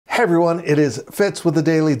Hey everyone, it is Fitz with the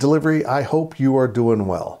Daily Delivery. I hope you are doing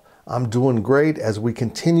well. I'm doing great as we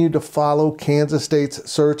continue to follow Kansas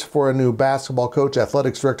State's search for a new basketball coach.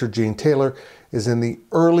 Athletics Director Gene Taylor is in the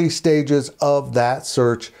early stages of that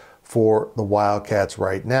search for the Wildcats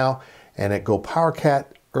right now. And at GoPowercat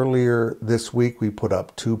earlier this week, we put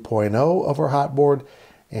up 2.0 of our hot board.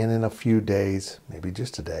 And in a few days, maybe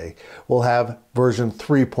just a day, we'll have version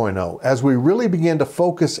 3.0 as we really begin to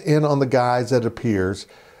focus in on the guys that it appears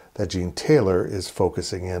that Gene Taylor is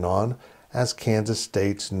focusing in on as Kansas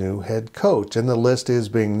State's new head coach. And the list is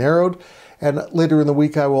being narrowed. And later in the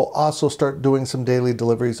week, I will also start doing some daily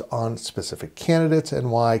deliveries on specific candidates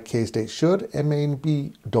and why K-State should and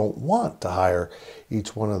maybe don't want to hire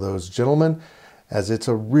each one of those gentlemen, as it's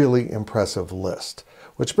a really impressive list.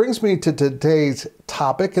 Which brings me to today's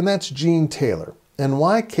topic, and that's Gene Taylor, and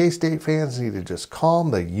why K-State fans need to just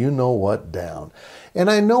calm the you-know-what down.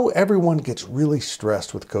 And I know everyone gets really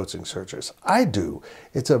stressed with coaching searches. I do.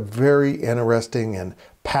 It's a very interesting and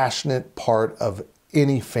passionate part of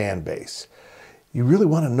any fan base. You really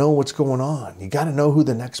want to know what's going on. You got to know who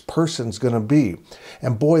the next person's going to be.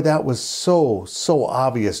 And boy, that was so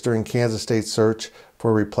obvious during Kansas State's search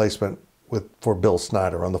for a replacement for Bill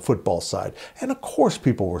Snyder on the football side. And of course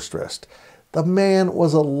people were stressed. The man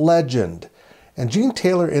was a legend. And Gene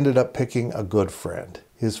Taylor ended up picking a good friend,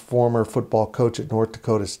 his former football coach at North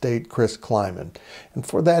Dakota State, Chris Klieman. And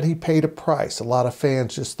for that, he paid a price. A lot of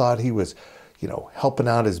fans just thought he was, helping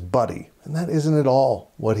out his buddy. And that isn't at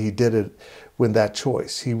all what he did with that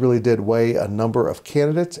choice. He really did weigh a number of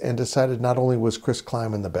candidates and decided not only was Chris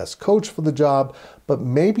Klieman the best coach for the job, but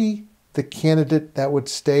maybe the candidate that would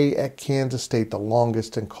stay at Kansas State the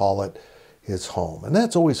longest and call it his home. And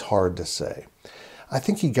that's always hard to say. I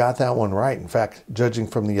think he got that one right. In fact, judging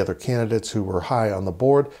from the other candidates who were high on the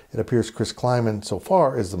board, it appears Chris Klieman so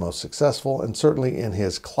far is the most successful, and certainly in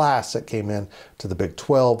his class that came in to the Big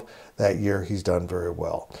 12 that year, he's done very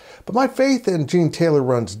well. But my faith in Gene Taylor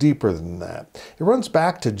runs deeper than that. It runs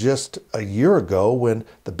back to just a year ago when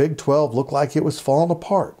the Big 12 looked like it was falling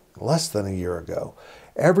apart, less than a year ago.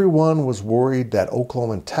 Everyone was worried that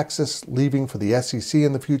Oklahoma and Texas leaving for the SEC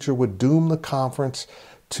in the future would doom the conference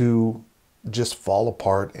to just fall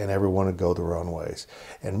apart and everyone would go their own ways.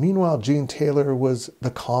 And meanwhile, Gene Taylor was the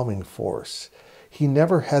calming force. He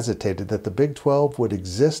never hesitated that the Big 12 would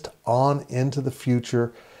exist on into the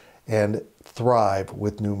future and thrive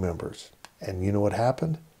with new members. And you know what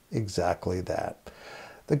happened? Exactly that.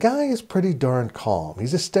 The guy is pretty darn calm.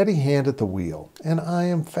 He's a steady hand at the wheel, and I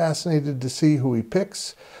am fascinated to see who he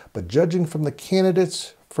picks. But judging from the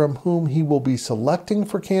candidates from whom he will be selecting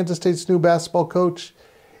for Kansas State's new basketball coach,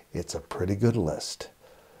 it's a pretty good list.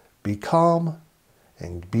 Be calm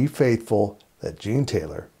and be faithful that Gene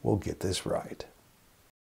Taylor will get this right.